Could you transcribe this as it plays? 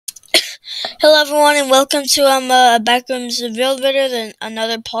Hello everyone and welcome to Backrooms build video, then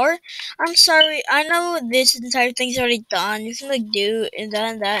another part. I'm sorry, I know this entire thing's already done. You can do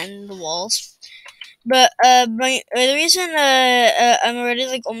that and the walls. But the reason I'm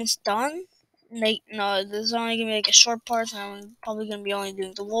already almost done. No, there's only gonna be a short part, and I'm probably gonna be only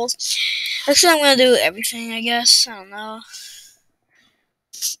doing the walls. Actually, I'm gonna do everything, I guess. I don't know.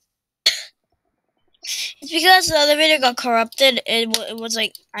 It's because the other video got corrupted. It was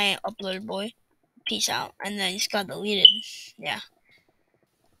like I uploaded, boy. Peace out, and then it got deleted. Yeah.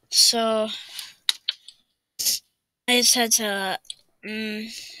 So I just had to,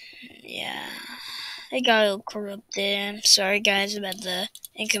 yeah, it got a little corrupted. I'm sorry, guys, about the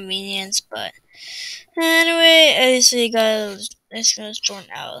inconvenience, but anyway, I just it's gonna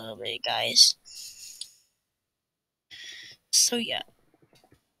shorten out a little bit, guys. So yeah,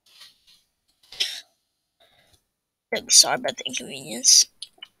 sorry about the inconvenience.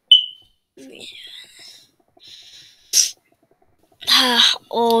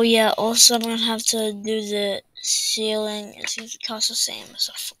 Oh yeah, also I'm gonna have to do the ceiling. It seems to cost the same as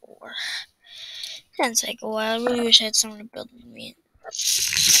a floor. It's gonna take a while. I really wish I had someone to build with me.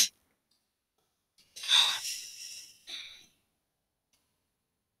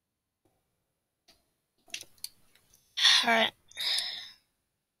 Alright.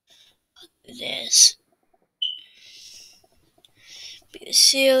 Do this. Be the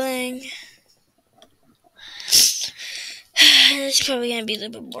ceiling. It's probably gonna be a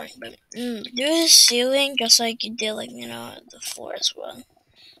little bit boring, but do the ceiling just like you did, the floor as well.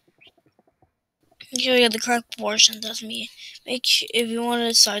 Make sure you have the correct proportions. That's me. Make sure if you want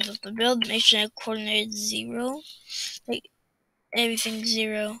to size up the build, make sure that coordinate 0, like everything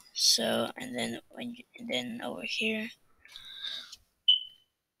 0. So and then over here.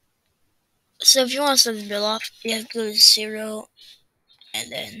 So if you want to start the build off, you have to go to 0,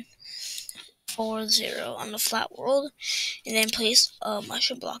 and then 4, 0 on the flat world, and then place a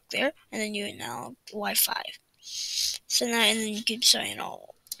mushroom block there, and then you now Y5. So now, and then you keep starting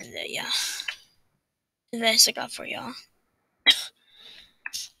all, and then yeah, the best I got for y'all.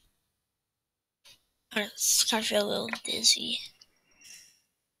 I kind of feel a little dizzy.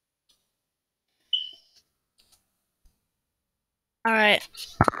 Alright.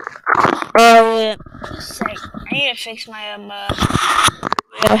 I need to fix my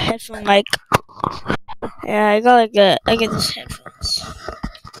headphone mic. Yeah, I got I get these headphones.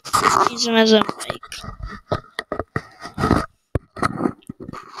 Use them as a mic.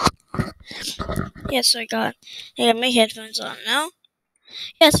 Yes, I got my headphones on now.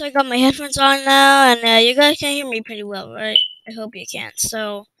 Yes, I got my headphones on now, and you guys can hear me pretty well, right? I hope you can.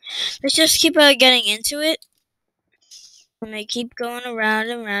 So let's just keep getting into it. And I keep going around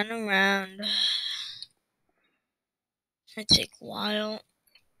and round and round. It take a while.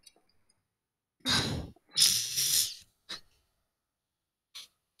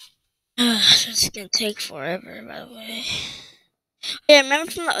 It's gonna take forever, by the way. Yeah,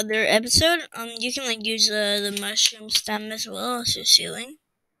 remember from the other episode? You can use the mushroom stem as well as your ceiling.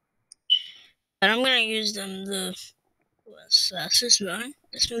 But I'm gonna use the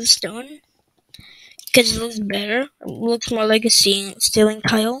smooth stone, because it looks better. It looks more like a ceiling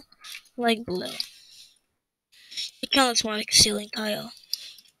tile, like below. It kind of looks more like a ceiling tile.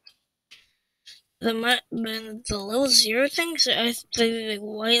 The little 0 things, I think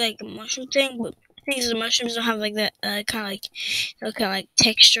white, like a mushroom thing, but the thing is the mushrooms don't have that kind of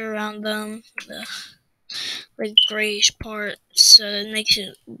texture around them, the grayish part, so it makes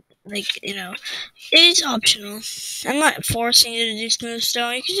it it's optional. I'm not forcing you to do smooth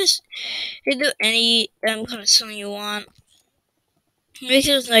stone. You can do any kind of stone you want.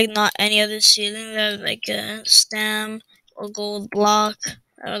 Because not any other ceiling that has a stem or gold block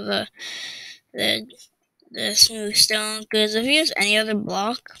or the smooth stone, because if you use any other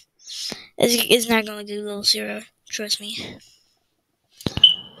block, it's not gonna do little 0. Trust me.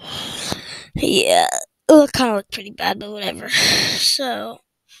 Yeah, it kind of look pretty bad, but whatever. So,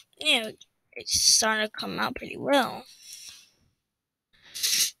 yeah, it's starting to come out pretty well.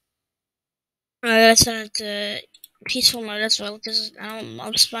 I gotta send it to peaceful mode as well, because I don't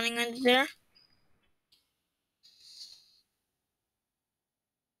mob spawning under there.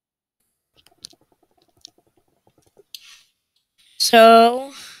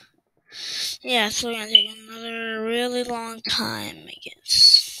 So, yeah, so we're gonna take another really long time, I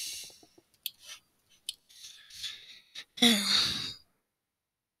guess.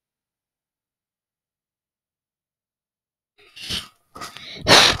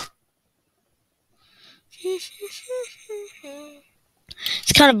 It's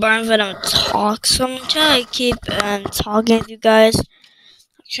kind of boring if I don't talk, so I'm gonna try to keep talking to you guys. I'll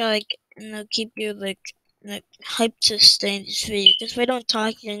try and they'll keep you like hyped to stay in this video. Because if I don't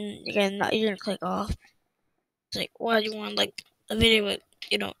talk, then you're gonna click off. It's like, why do you want like a video but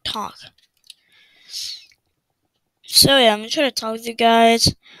you don't talk? So yeah, I'm gonna try to talk with you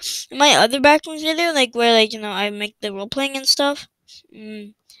guys. In my other Backrooms video, like where I make the role playing and stuff.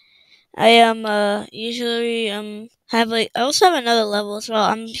 I am usually have like I also have another level as well.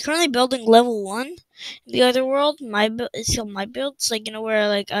 I'm currently building level 1 in the other world. My build it's called my build. It's like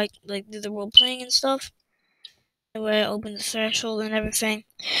where I like do the role playing and stuff. Where I open the threshold and everything.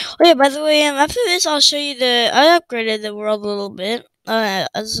 Oh yeah, by the way, after this I'll show you I upgraded the world a little bit.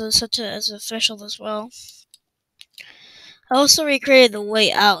 As a threshold as well. I also recreated the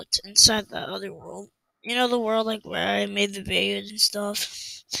way out inside the other world. You know, the world like where I made the videos and stuff.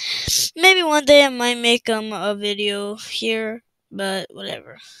 Maybe one day I might make a video here, but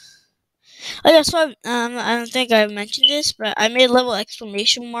whatever. Oh yeah, so I don't think I mentioned this, but I made level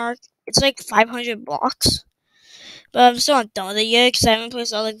exclamation mark. It's like 500 blocks, but I'm still not done with it yet because I haven't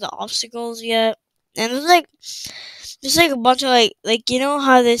placed all like the obstacles yet. And there's like a bunch of like you know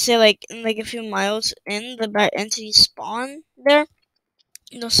how they say like in like a few miles in the bad entities spawn there.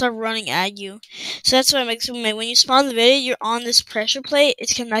 They'll start running at you. So that's what makes it when you spawn the video, you're on this pressure plate.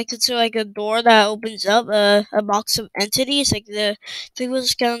 It's connected to like a door that opens up a box of entities, like the 3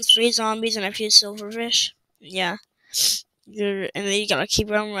 skeletons, 3 zombies, and a few silverfish. Yeah. And then you gotta keep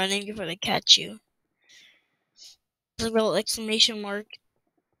on running before they catch you. It's a little exclamation mark.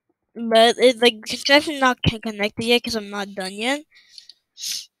 But it's like definitely not connected yet because I'm not done yet.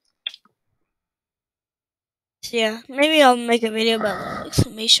 So yeah, maybe I'll make a video about little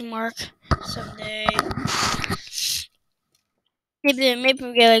exclamation mark someday. Maybe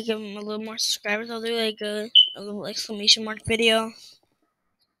we get like a little more subscribers. I'll do like a little exclamation mark video.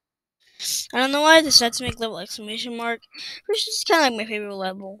 I don't know why I decided to make level exclamation mark, which is kind of like my favorite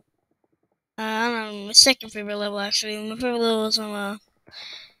level. I don't know, my second favorite level actually. My favorite level was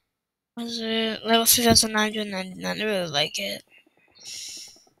was it level 3999. I really like it.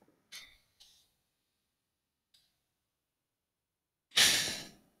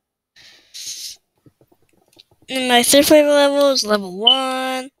 And my third favorite level is level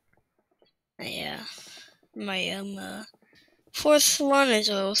 1. Yeah. My fourth one is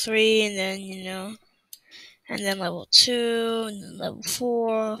level 3, and then and then level 2, and then level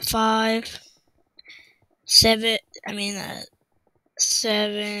 4, 5, 7. I mean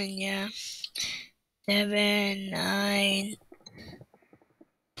 7, yeah. 7, 9,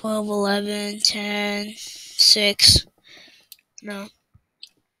 12, 11, 10, 6. No.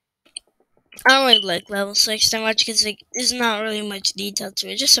 I don't really like level 6 that much because like, there's not really much detail to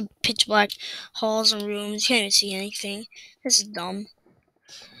it. Just some pitch black halls and rooms. You can't even see anything. This is dumb.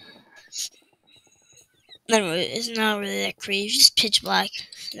 Anyway, it's not really that crazy. It's just pitch black.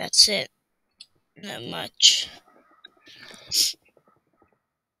 That's it. Not much.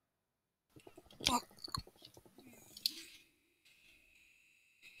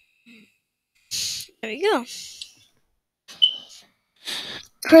 There we go.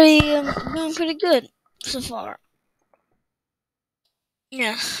 Doing pretty good so far.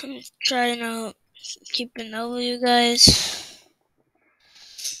 Yeah, I'm trying to keep it up with you guys.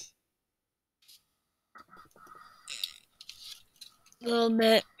 A little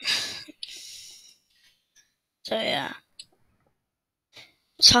bit. So yeah.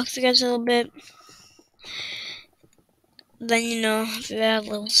 Talk to you guys a little bit. Then if you have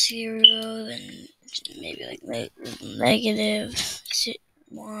level 0, then maybe like negative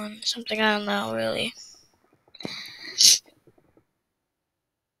 1, something, I don't know really.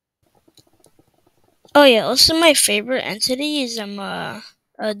 Oh yeah, also my favorite entity is a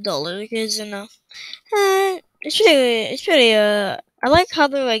dollar because I like how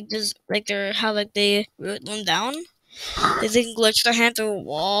they're like this, like how like they wrote them down. They can glitch their hand through a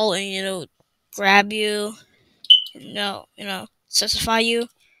wall and grab you, specify you.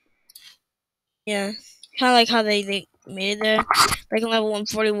 Yeah, kind of like how they made it there. Like in level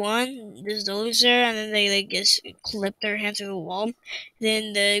 141, there's those there, and then they just clip their hand through the wall.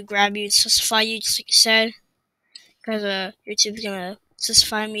 Then they grab you and specify you, just like you said. Because YouTube's gonna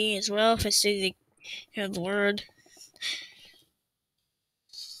specify me as well if I say the word.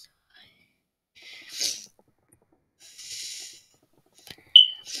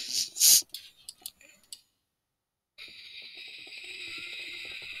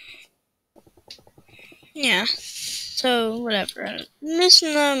 Yeah. So whatever.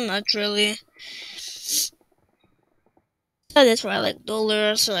 Missing them much really. So that's why I like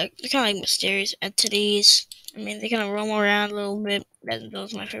dollars. So like they're kind of like mysterious entities. I mean, they kind of roam around a little bit.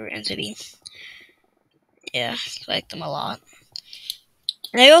 Those are my favorite entity. Yeah, I like them a lot.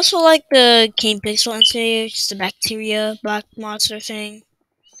 And I also like the Cane Pixel NCA, which is the bacteria black monster thing.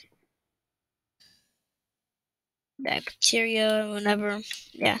 Bacteria, whatever.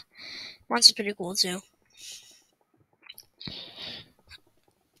 Yeah, monster's pretty cool too.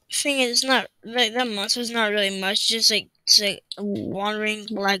 Thing is, it's not that monster's not really much. Just like it's like a wandering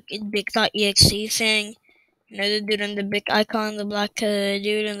black big.exe thing. You know, the dude on the big icon, the black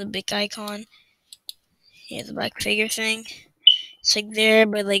dude on the big icon. Yeah, the black figure thing. It's like there,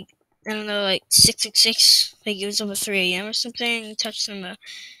 but like I don't know, like 666. Like it was over 3 a.m. or something. You touch some, and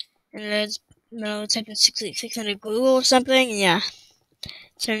there's type in 666 Google or something. And yeah,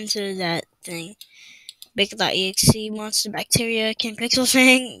 turn into that thing. Big.exe monster bacteria can pixel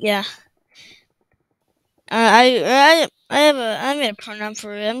thing. Yeah. I made a pronoun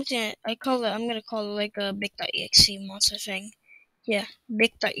for it. I'm gonna call it like a big.exe monster thing. Yeah,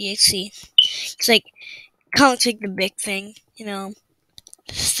 big.exe. It's like kind of looks like the big thing,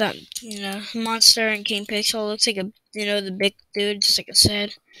 Some monster and King Pixel looks like the big dude, just like I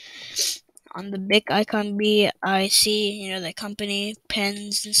said. On the big icon BIC, the company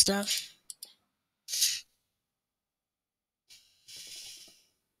pens and stuff.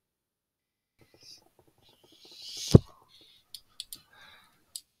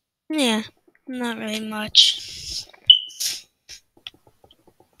 Yeah, not really much.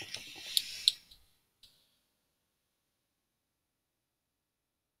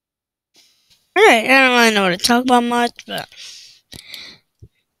 Alright, I don't really know what to talk about much, but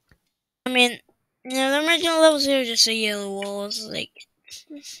I mean, the original levels here are just a yellow walls, like,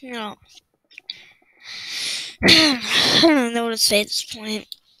 you know, I don't know what to say at this point.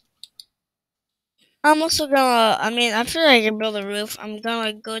 I'm also gonna, after I can build a roof, I'm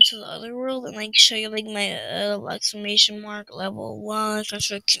gonna go to the other world and like show you like my exclamation mark level 1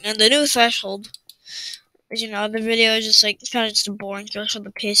 construction and the new threshold. As the video is just like kind of just a boring threshold,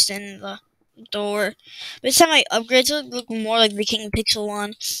 the piston, and the door. But this time I upgrade to look more like the King Pixel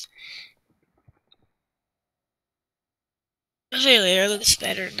one. I'll show you later. It looks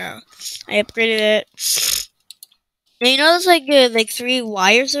better now. I upgraded it. And there's like 3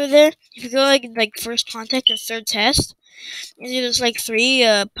 wires over there. If you go like first contact or third test, you see there's like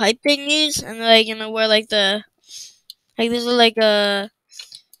 3 pipe thingies, and like where like the these are like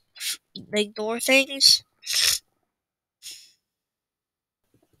door things.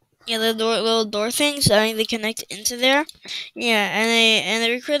 Yeah, the little door things. I think they connect into there. Yeah, and they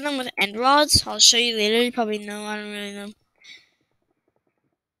record them with end rods. I'll show you later. You probably know. I don't really know.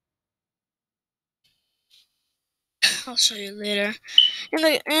 I'll show you later.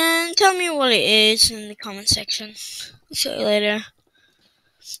 And tell me what it is in the comment section. I'll show you later.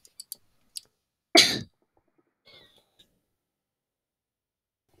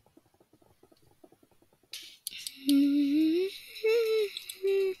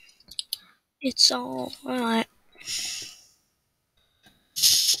 It's all right.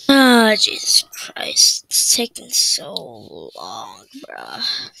 Ah, Jesus Christ. It's taking so long, bruh.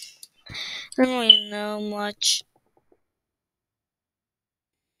 I don't really know much.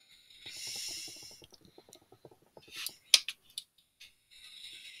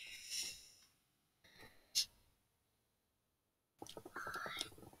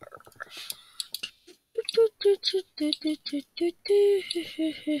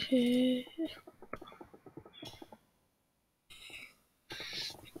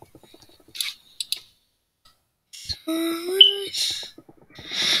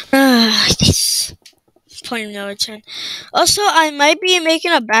 This point of no return. Also, I might be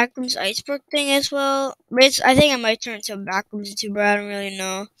making a Backrooms iceberg thing as well. But I think I might turn into a Backrooms YouTuber. I don't really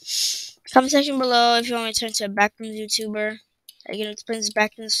know. Comment section below if you want me to turn into a Backrooms YouTuber. I can explain this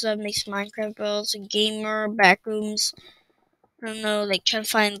Backrooms stuff, makes Minecraft builds, a gamer, Backrooms. I don't know, like trying to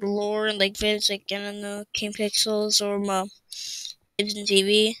find lore and like vids, like I don't know, King Pixels or Vids and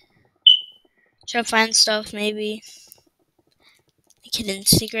TV. Try to find stuff maybe. Like hidden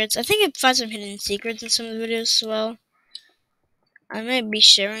secrets. I think I found some hidden secrets in some of the videos as well. I might be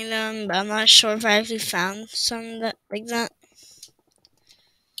sharing them, but I'm not sure if I actually found some that like that.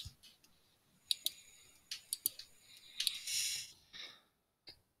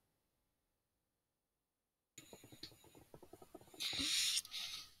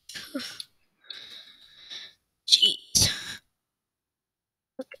 Jeez,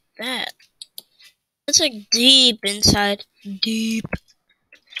 that. That's like deep inside. Deep.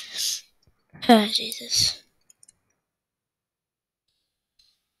 Ah, Jesus.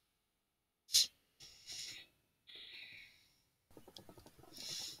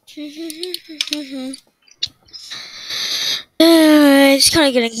 It's kind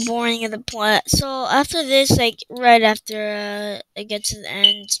of getting boring at the point. So after this, like right after it gets to the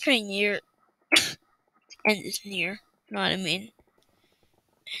end, it's pretty near. End is near. You know what I mean?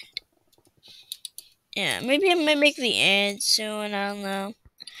 Yeah, maybe I might make the end soon. I don't know.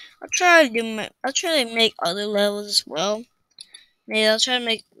 I'll try to do my. I'll try to make other levels as well. Maybe I'll try to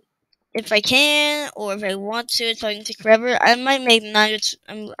make if I can, or if I want to. It's probably gonna take forever. I might make nine.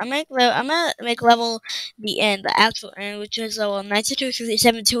 I might make level the end, the actual end, which is level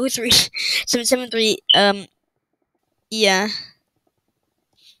 9223 773. Yeah,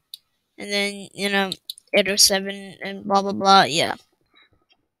 and then 807 and blah blah blah. Yeah,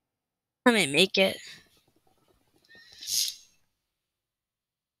 I might make it.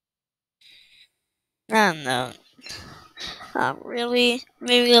 I don't know. Really?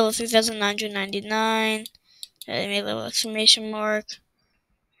 Maybe level 3999. Maybe level exclamation mark.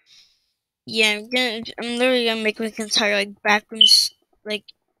 Yeah, I'm literally gonna make like entire like backrooms like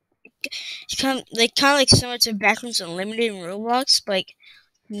kind of like similar to Backrooms Unlimited in Roblox, but like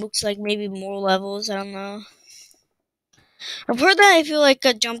looks like maybe more levels. I don't know. I've heard that if you like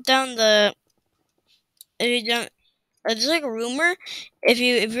jump down the if you don't. There's like a rumor if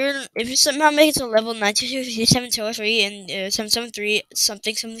you somehow make it to level 9223703 and 773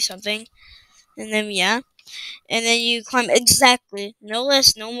 something something something, and then yeah, and then you climb exactly no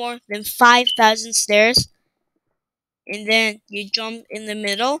less no more than 5,000 stairs, and then you jump in the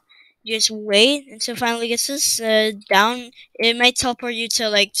middle. You just wait until it finally gets this down. It might teleport you to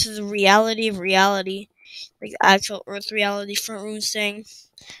like to the reality of reality, like the actual Earth reality front room thing.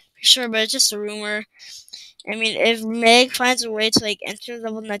 For sure, but it's just a rumor. I mean, if Meg finds a way to like enter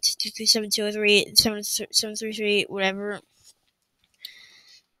level 9223723 whatever,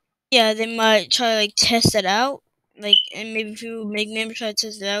 yeah, they might try to like test it out. Like, and maybe if you make members try to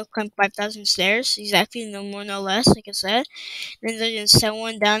test it out, climb 5,000 stairs, exactly, no more, no less, like I said. Then they're gonna send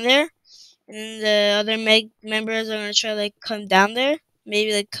one down there, and then the other members are gonna try to like come down there.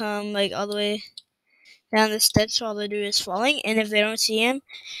 Maybe like come like all the way down the steps while the dude is falling. And if they don't see him,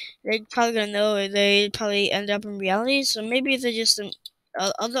 they're probably gonna know they probably end up in reality. So maybe if they just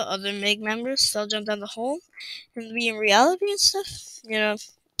other Meg members, they'll jump down the hole and be in reality and stuff.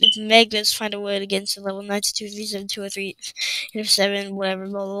 If Meg does find a way to get into level 923723 7 whatever,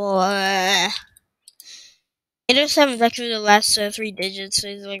 blah blah blah. 807 is actually the last three digits, so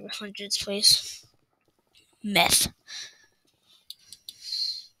it's like the hundreds place. Meth.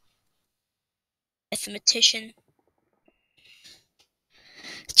 Mathematician.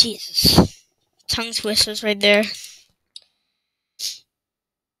 Jesus. Tongue twisters right there.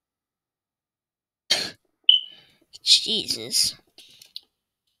 Jesus.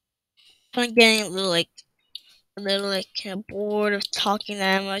 I'm getting a little bored of talking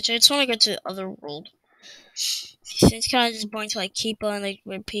that much. I just want to go to the other world. It's kind of just boring to like keep on like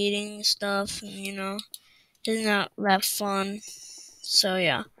repeating stuff, and it's not that fun. So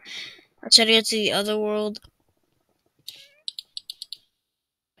yeah, I'll try to get to the other world.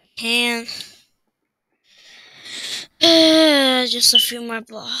 And just a few more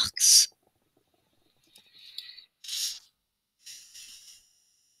blocks.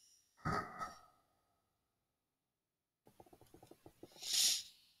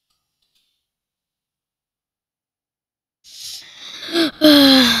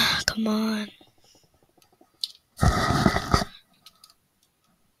 Come on.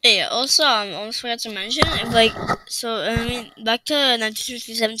 Yeah, also, almost forgot to mention, if like, so, I mean, back to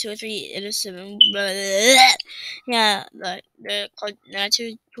 9237203, it is 7, yeah, the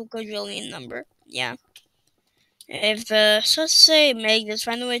quadrillion number, yeah. If so let's say Meg just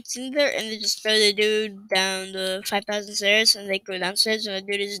find a way to in there and they just throw the dude down the 5,000 stairs and they go downstairs and the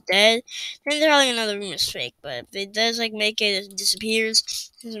dude is dead, then they're probably another room is fake. But if it does like make it, it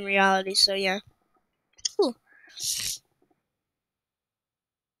disappears. It's in reality. So yeah, cool.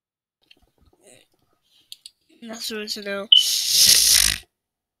 That's what to know. Sorry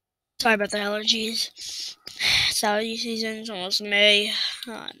about the allergies. It's allergy season. It's almost May.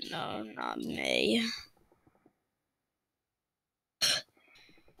 Oh no, not May.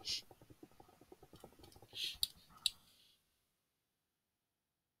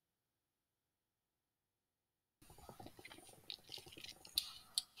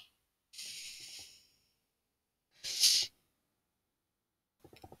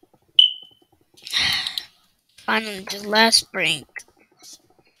 Finally, just last spring.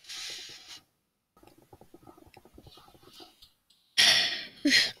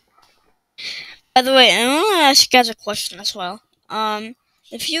 By the way, I want to ask you guys a question as well.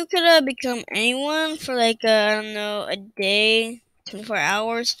 If you could become anyone for like I don't know, a day, 24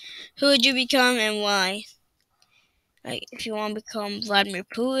 hours, who would you become and why? Like, if you want to become Vladimir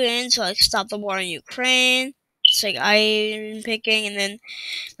Putin, so like stop the war in Ukraine, it's like iron picking, and then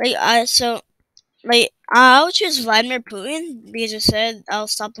I'll choose Vladimir Putin because it said I'll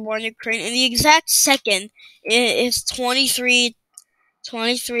stop the war in Ukraine in the exact second. It's 23,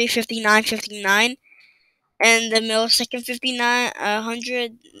 59, 59, and the millisecond 59,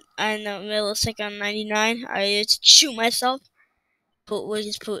 100, and the millisecond 99. I just shoot myself. What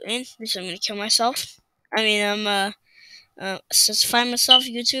is Putin? This I'm gonna kill myself. I mean, specify myself.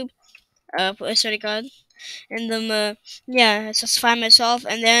 YouTube. I swear to God. And then yeah, satisfy myself,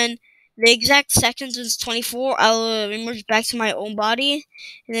 and then the exact seconds is 24. I'll emerge back to my own body,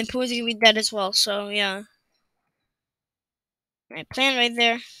 and then Pooh's gonna be dead as well. So yeah, my plan right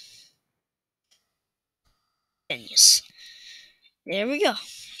there. And yes, there we go.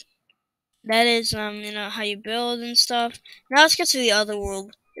 That is how you build and stuff. Now let's get to the other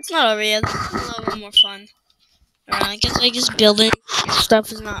world. It's not over yet. It's a little bit more fun. I guess like just building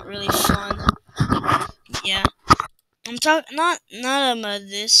stuff is not really fun. Yeah. I'm talking not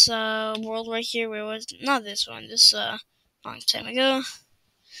this world right here. Where was not this one? This long time ago.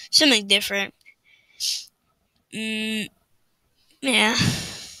 Something different. Mm, yeah.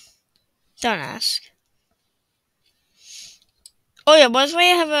 Don't ask. Oh yeah. By the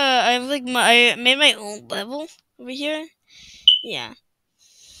way, I have like I made my own level over here. Yeah.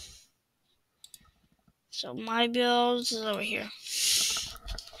 So my builds is over here.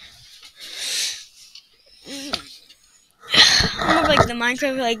 I'm more like the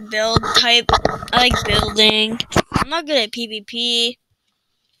Minecraft like build type. I like building. I'm not good at PvP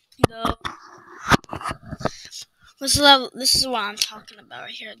though. This level. This is what I'm talking about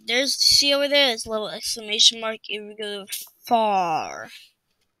right here. There's see over there. It's level exclamation mark. If we go far.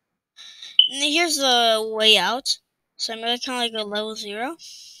 And here's the way out. So I'm gonna kind of like a level 0.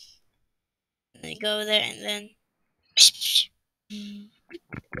 And then go there and then.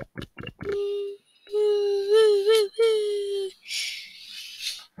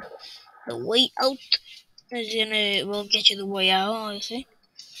 The way out is will get you the way out, obviously.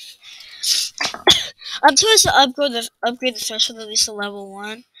 I'm supposed to upgrade the threshold at least to level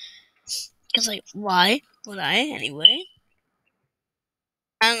 1. Because, like, why would I, anyway?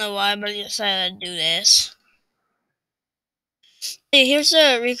 I don't know why, but I decided to do this. Hey, here's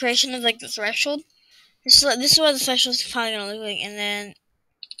a recreation of, like, the threshold. This is what the threshold is probably gonna look like, and then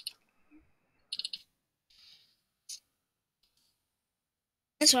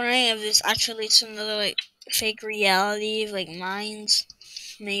I was wondering if this actually leads to another, like, fake reality of, like, mines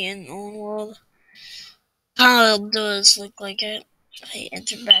made in own world. Kind of does look like it. I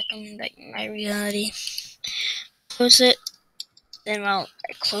enter back on like my reality. Close it. Then I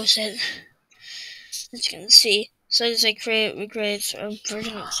close it. As you can see. So I just like recreate a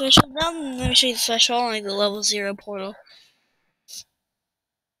version of the threshold. Now let me show you the threshold on like the level 0 portal.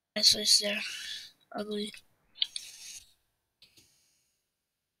 That's just there. Ugly.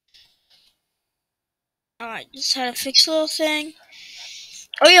 Alright, just had to fix the little thing.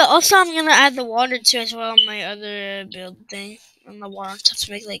 Oh yeah, also I'm gonna add the water too as well on my other build thing. On the water on top to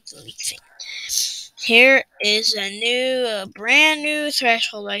make like the leak thing. Here is a brand new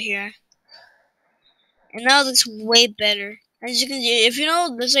threshold right here. And now it looks way better. As you can see, if you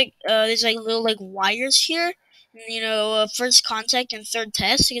know, there's like little like wires here. And, first contact and third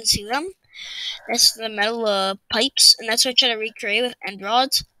test, you can see them. That's the metal pipes, and that's what I try to recreate with end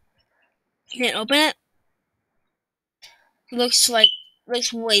rods. You can open it. Looks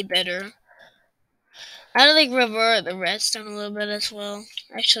way better. I had to like revert the redstone a little bit as well.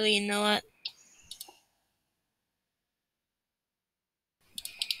 Actually, you know what?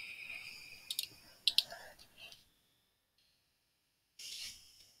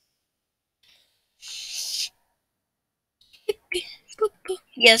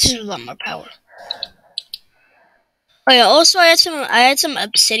 Yeah, this is a lot more power. Oh yeah, also I had some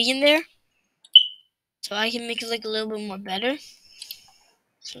obsidian there, so I can make it like a little bit more better.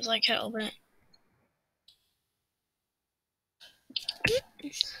 So it's like I open it.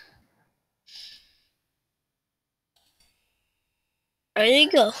 There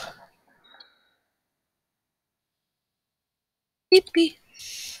you go. Beep beep.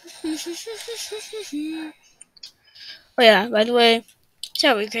 Oh yeah, by the way,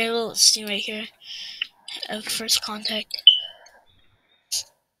 so we create a little steam right here of first contact.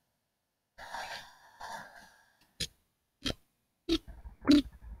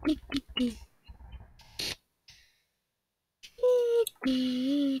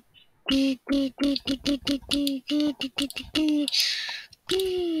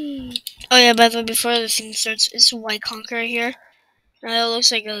 Oh yeah, by the way, before the thing starts, it's white concrete here. Now it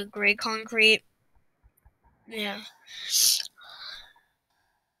looks like a gray concrete. Yeah.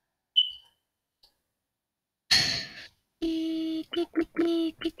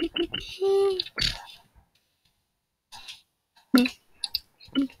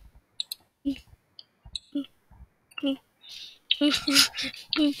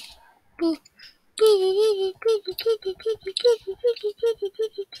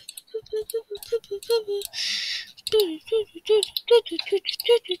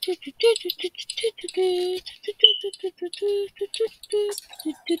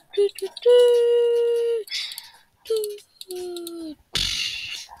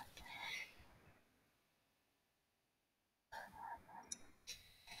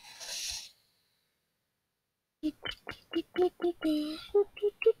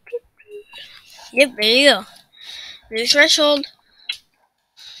 Yep, there you go. New threshold.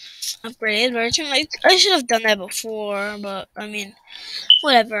 Upgraded version. I should have done that before, but I mean,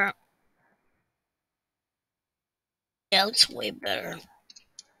 whatever. Yeah, it looks way better.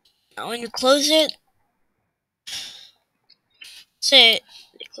 Now when you close it, say it,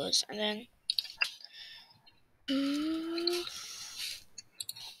 you close, and then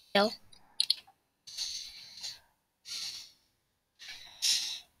L.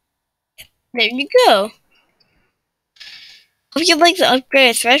 There you go. Hope you like the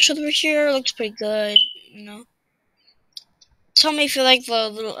upgraded threshold over here. It looks pretty good, you know. Tell me if you like the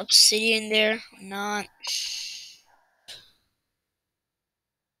little obsidian there or not.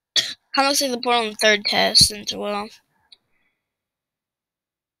 Kind of looks like the portal in third test as well.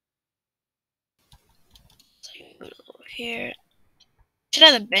 So you can go over here. Should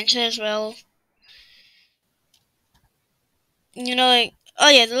have the bench as well. You know, like, oh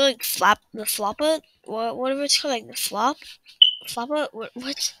yeah, the like the floppa, whatever it's called, like the floppa,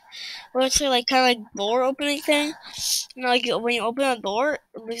 what's it like, kind of like door opening thing? You know, like when you open a door,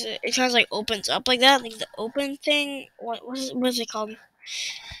 it kind of like opens up like that, like the open thing. What is it called?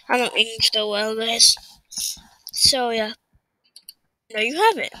 I don't know English so well, guys. So yeah, there you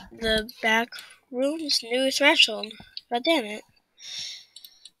have it. The back room's new threshold. God damn it.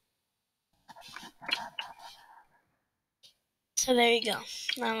 So there you go.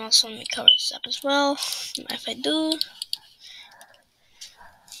 Now I'm also going to cover this up as well. If I do,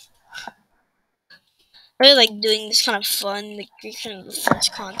 I really like doing this kind of fun, like kind of the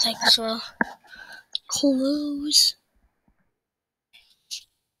first contact as well. Close.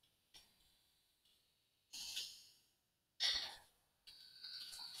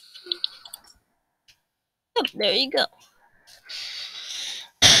 Yep, there you go.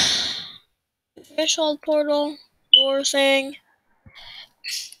 Threshold portal, door thing.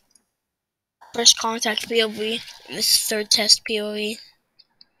 First contact POV. This is third test POV.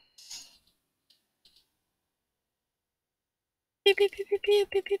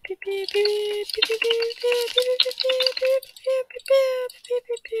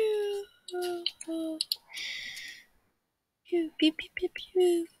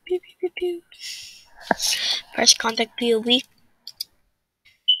 First contact POV.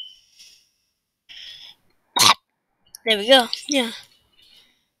 There we go. Yeah.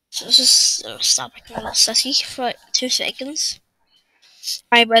 So let's just stop making a little sussy for like 2 seconds.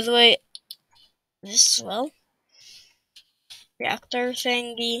 Alright, by the way, this as well. Reactor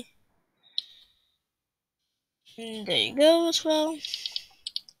thingy. And there you go as well.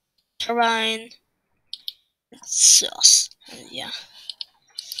 Turbine. Sauce. And yeah.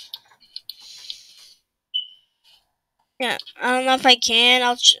 Yeah, I don't know if I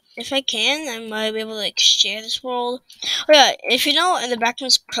can. If I can, I might be able to like share this world. Oh yeah, if you know in the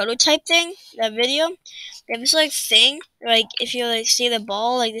Backrooms prototype thing, that video, they have this like thing, like if you like see the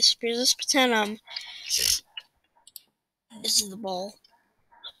ball, like this appears. Let's pretend this is the ball.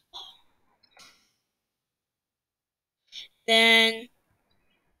 Then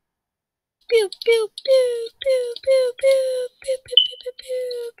pew pew pew pew pew pew pew pew pew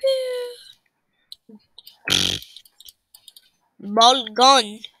pew pew. Ball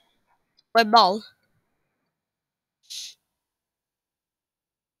gone. What ball?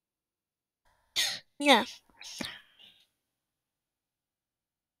 Yeah,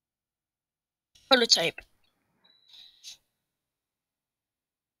 prototype.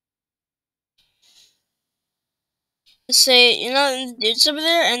 Say, you know, the dudes over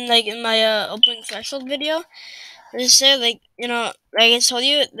there, and like in my opening threshold video, they say like, you know, like I told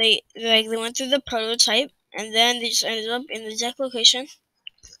you, they went through the prototype, and then they just ended up in the exact location.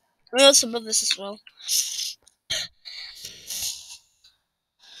 We also build this as well.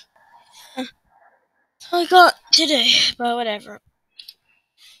 That's all I got today, but whatever.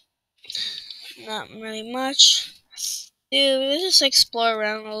 Not really much. Dude, let's just explore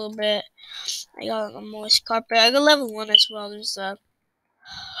around a little bit. I got a moist carpet. I got level 1 as well. There's a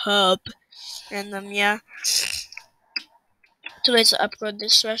hub. And yeah. Too late to upgrade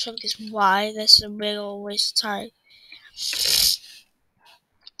this restaurant because why? That's a big old waste of time.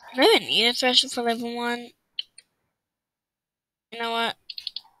 I don't even need a threshold for level 1. You know what?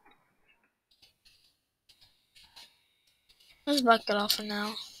 Let's block it off for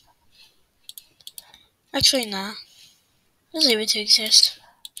now. Actually, nah. Let's leave it to exist.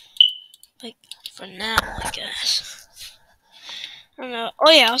 Like, for now, I guess. I don't know.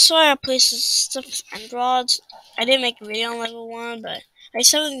 Oh yeah, also I placed stuff and rods. I didn't make a video on level 1, but I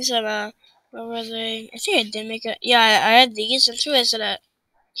saw things that, what were they? I think I did make it. Yeah, I had these, and two I said that.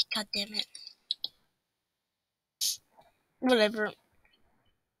 God damn it. Whatever.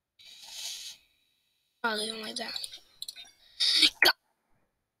 I'll leave them like that.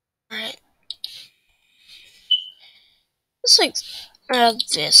 Alright. It's like,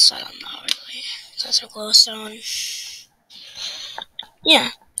 this, I don't know really. That's a glowstone.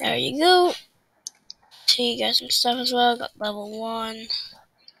 Yeah, there you go. See, you got some stuff as well. Got level 1.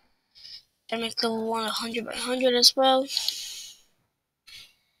 I make level 1 100 by 100 as well.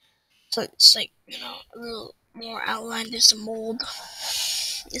 So it's like, a little more outlined. There's a mold.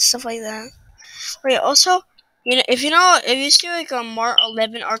 And stuff like that. Wait, also, if you see like a Mart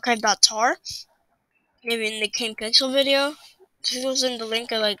 11 archive.tar, maybe in the King Pixel video, it goes in the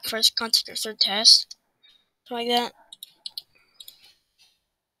link of like first contact or third test. Something like that.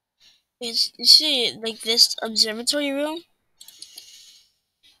 You see, like this observatory room.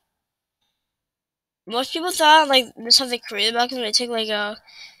 Most people thought like this is how they created back when they take like a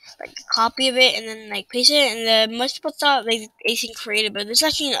copy of it and then like paste it, and most people thought like anything created, but this is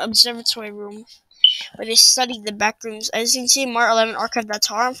actually an observatory room where they studied the backrooms. As you can see, Mart 11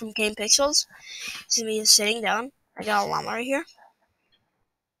 archive.tar from Game Pixels. See me sitting down. I got a llama right here.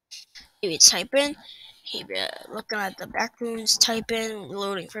 Maybe type in. Looking at the backrooms, type in,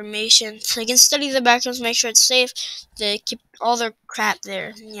 load information. So you can study the backrooms, make sure it's safe. They keep all their crap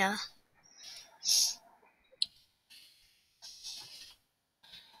there. Yeah.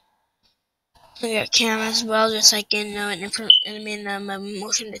 We got camera as well, just like in my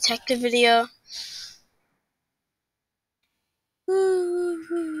motion detective video.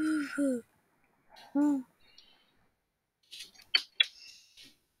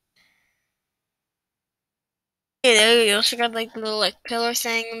 Yeah, there you also got like the little like pillar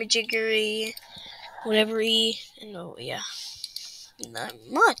thing, majiggery, whatever-y, and oh yeah, not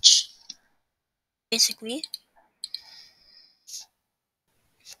much, basically.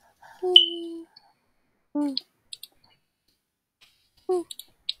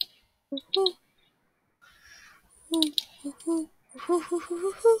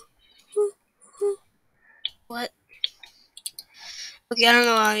 What? Okay, I don't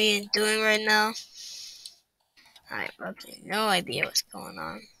know what I'm even doing right now. I have absolutely no idea what's going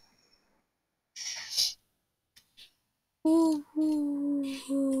on.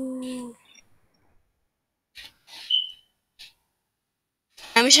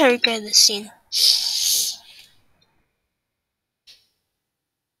 I'm just trying to recreate this scene.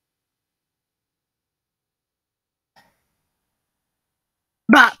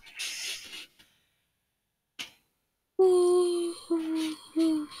 Bop!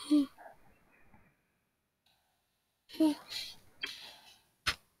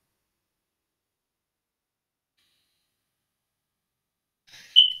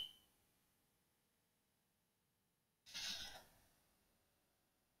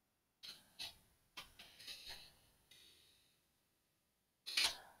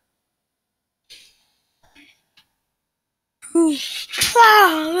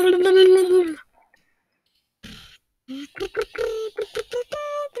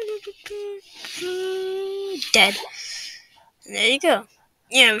 Dead. And there you go.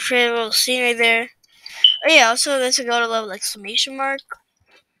 Yeah, we created a little scene right there. Oh yeah, also let's go to level exclamation mark.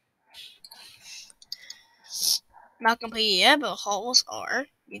 Not completed yet, but halls are.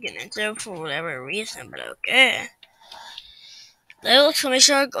 You can enter for whatever reason, but okay. Level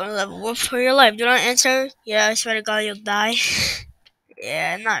exclamation mark on level 1 for your life. Do not enter. Yeah, I swear to God, you'll die.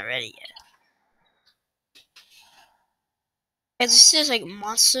 Yeah, I'm not ready yet. It's just like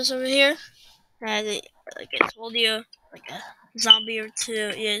monsters over here. And like I told you, like a zombie or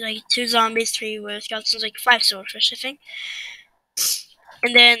two. Yeah, like 2 zombies, 3 were skeletons, like 5 silverfish, I think.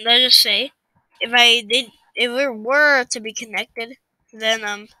 And then let's just say, if we were to be connected,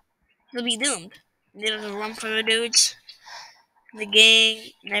 then they'll be doomed. They'll run for the dudes, the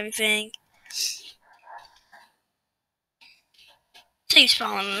gang, and everything. Take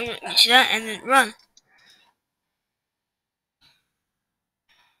spawn, you see that, and then run.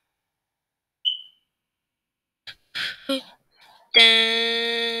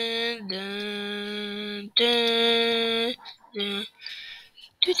 Dun, dun, dun, dun.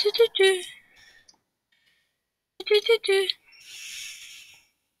 Do, do, do, do. Do, do, do.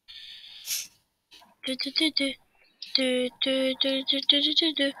 Do, do, do, do. Do, do, do, do, do,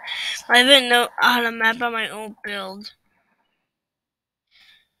 do, do. I even know how to map out my own build.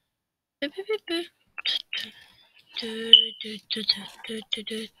 Do, do, do, do. Do, do, do, do, do, do,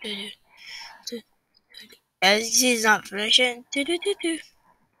 do, do. As you see, it's not finishing. Do, do, do, do.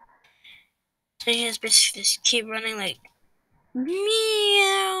 So you just keep running like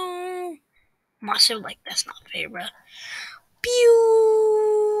meow. Monster like that's not fair, bro. Pew.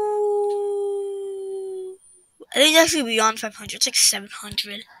 I think it's actually beyond 500. It's like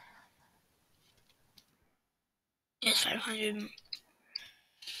 700. It's 500.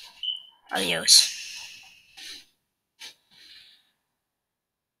 Adios.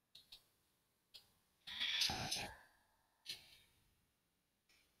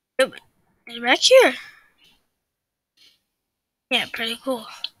 Yep. It's back here. Yeah, pretty cool.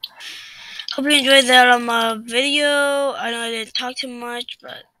 Hope you enjoyed that video. I know I didn't talk too much,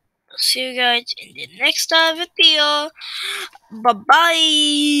 but I'll see you guys in the next video. Bye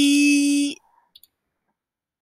bye.